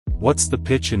What's the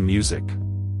pitch in music?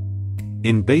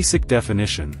 In basic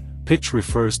definition, pitch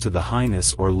refers to the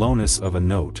highness or lowness of a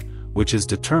note, which is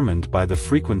determined by the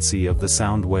frequency of the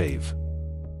sound wave.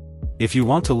 If you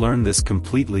want to learn this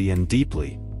completely and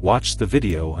deeply, watch the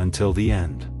video until the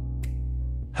end.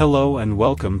 Hello and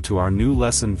welcome to our new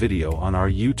lesson video on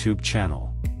our YouTube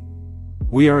channel.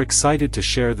 We are excited to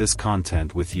share this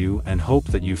content with you and hope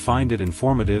that you find it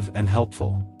informative and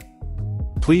helpful.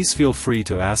 Please feel free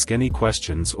to ask any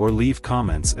questions or leave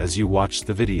comments as you watch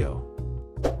the video.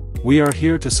 We are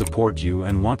here to support you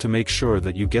and want to make sure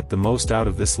that you get the most out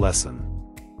of this lesson.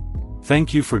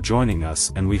 Thank you for joining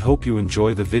us and we hope you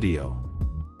enjoy the video.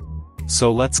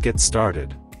 So let's get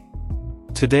started.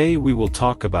 Today we will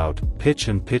talk about pitch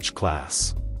and pitch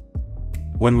class.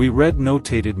 When we read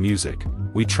notated music,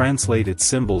 we translate its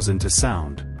symbols into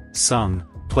sound, sung,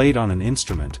 played on an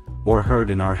instrument, or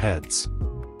heard in our heads.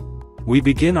 We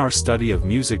begin our study of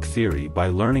music theory by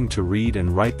learning to read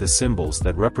and write the symbols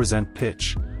that represent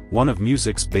pitch, one of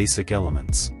music's basic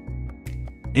elements.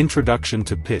 Introduction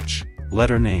to pitch,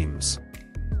 letter names.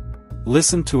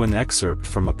 Listen to an excerpt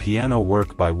from a piano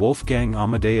work by Wolfgang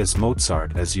Amadeus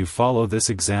Mozart as you follow this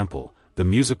example, the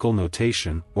musical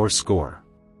notation, or score.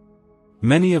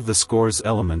 Many of the score's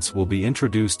elements will be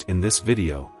introduced in this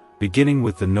video, beginning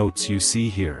with the notes you see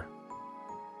here.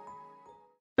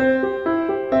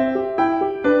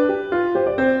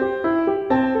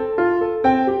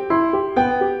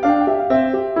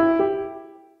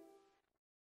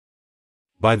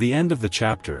 By the end of the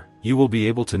chapter, you will be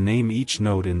able to name each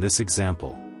note in this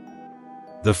example.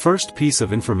 The first piece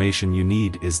of information you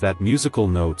need is that musical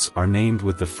notes are named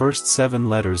with the first 7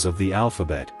 letters of the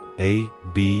alphabet, A,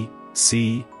 B,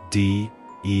 C, D,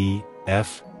 E,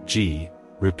 F, G,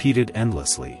 repeated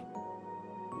endlessly.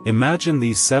 Imagine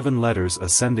these 7 letters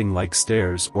ascending like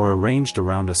stairs or arranged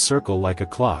around a circle like a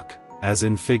clock, as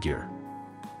in figure.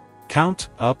 Count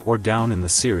up or down in the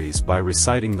series by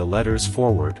reciting the letters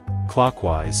forward,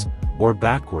 clockwise, or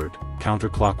backward,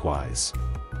 counterclockwise.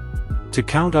 To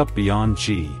count up beyond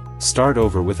G, start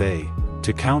over with A.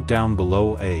 To count down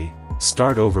below A,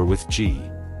 start over with G.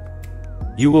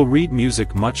 You will read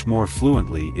music much more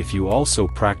fluently if you also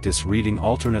practice reading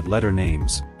alternate letter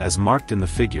names, as marked in the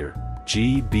figure,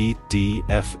 G, B, D,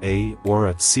 F, A, or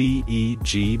a C, E,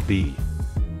 G, B.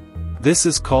 This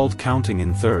is called counting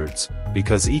in thirds,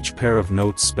 because each pair of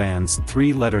notes spans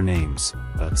 3 letter names.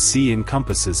 A C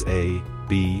encompasses A,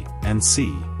 B, and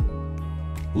C.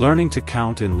 Learning to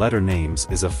count in letter names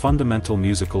is a fundamental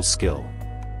musical skill.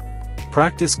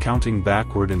 Practice counting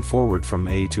backward and forward from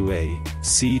A to A,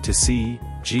 C to C,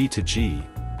 G to G,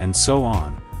 and so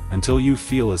on, until you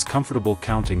feel as comfortable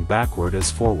counting backward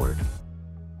as forward.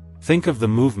 Think of the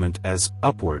movement as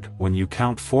upward when you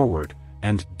count forward,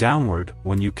 and downward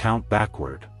when you count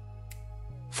backward.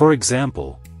 For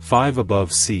example, 5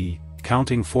 above C,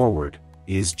 counting forward,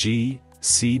 is G,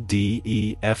 C, D,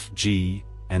 E, F, G,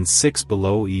 and 6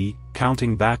 below E,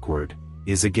 counting backward,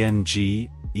 is again G,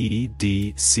 E,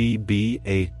 D, C, B,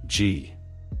 A, G.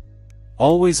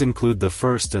 Always include the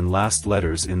first and last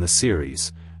letters in the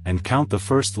series, and count the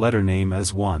first letter name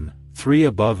as 1, 3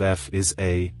 above F is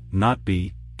A, not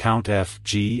B, count F,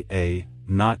 G, A,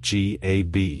 not G, A,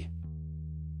 B.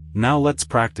 Now let's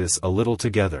practice a little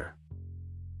together.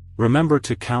 Remember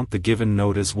to count the given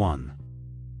note as 1.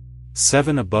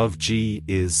 7 above G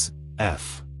is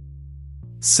F.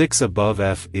 6 above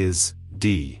F is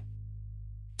D.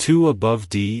 2 above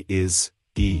D is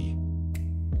E.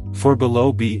 4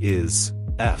 below B is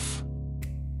F.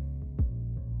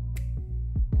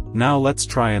 Now let's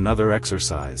try another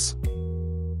exercise.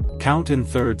 Count in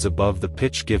thirds above the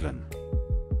pitch given.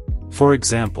 For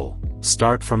example,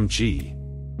 start from G.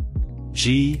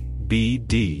 G, B,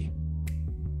 D.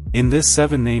 In this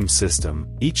 7-name system,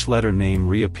 each letter name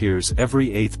reappears every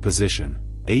 8th position.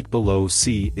 8 below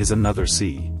C is another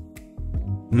C.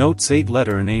 Notes 8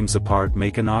 letter names apart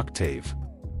make an octave.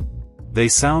 They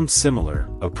sound similar,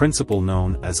 a principle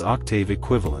known as octave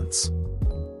equivalence.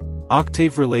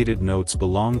 Octave-related notes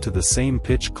belong to the same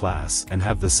pitch class and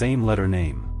have the same letter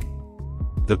name.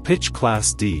 The pitch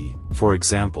class D, for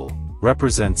example,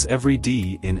 represents every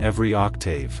D in every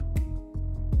octave.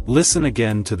 Listen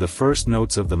again to the first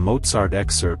notes of the Mozart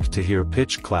excerpt to hear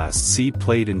pitch class C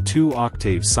played in 2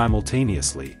 octaves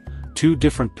simultaneously, 2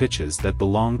 different pitches that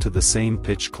belong to the same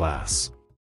pitch class.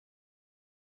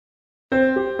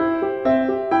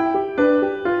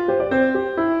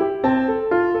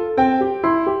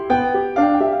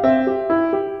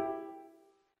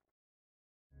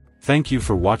 Thank you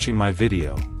for watching my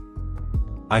video.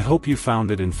 I hope you found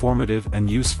it informative and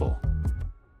useful.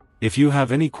 If you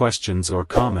have any questions or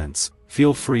comments,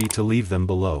 feel free to leave them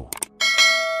below.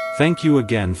 Thank you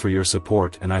again for your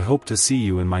support and I hope to see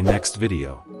you in my next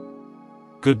video.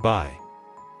 Goodbye.